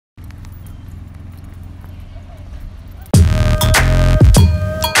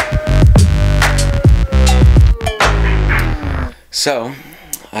So,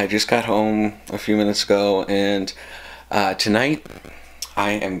 I just got home a few minutes ago, and tonight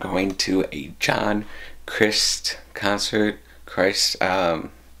I am going to a John Crist concert. Christ,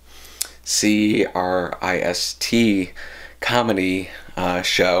 C-R-I-S-T comedy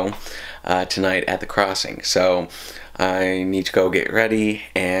show tonight at the Crossing. So, I need to go get ready,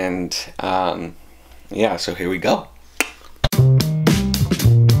 and yeah, so here we go.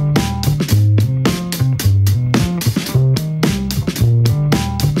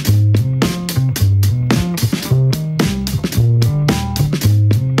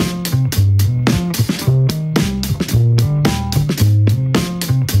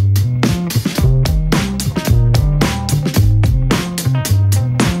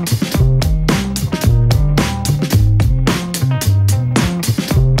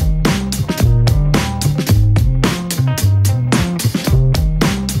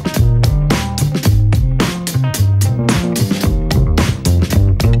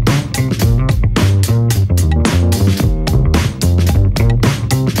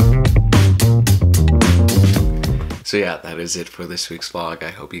 So yeah, that is it for this week's vlog.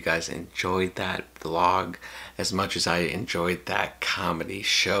 I hope you guys enjoyed that vlog as much as I enjoyed that comedy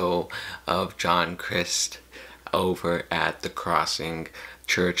show of John Crist over at the Crossing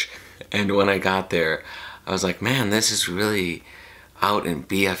Church. And when I got there, I was like, man, this is really out in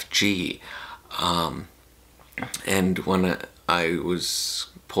BFG. And when I was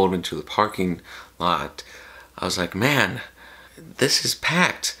pulled into the parking lot, I was like, man, this is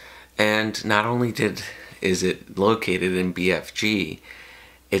packed. And not only is it located in BFG,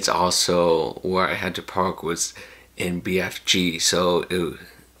 it's also where I had to park was in BFG, so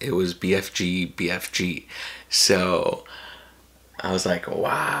it was BFG. So I was like,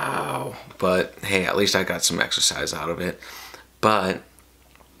 wow. But hey, at least I got some exercise out of it. But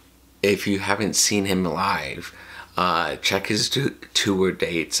if you haven't seen him live, check his tour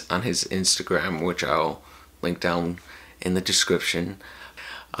dates on his Instagram, which I'll link down in the description.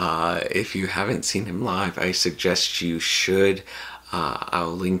 If you haven't seen him live, I suggest you should.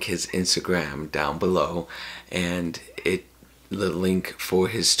 I'll link his Instagram down below, and the link for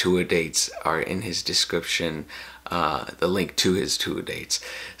his tour dates are in his description, the link to his tour dates.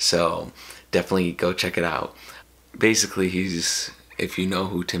 So definitely go check it out. Basically, if you know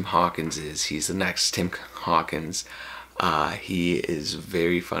who Tim Hawkins is, he's the next Tim Hawkins. He is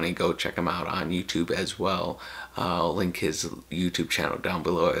very funny. Go check him out on YouTube as well. I'll link his YouTube channel down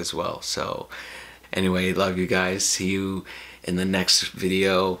below as well. So anyway, love you guys. See you in the next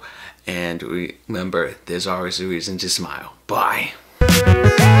video. And remember, there's always a reason to smile. Bye.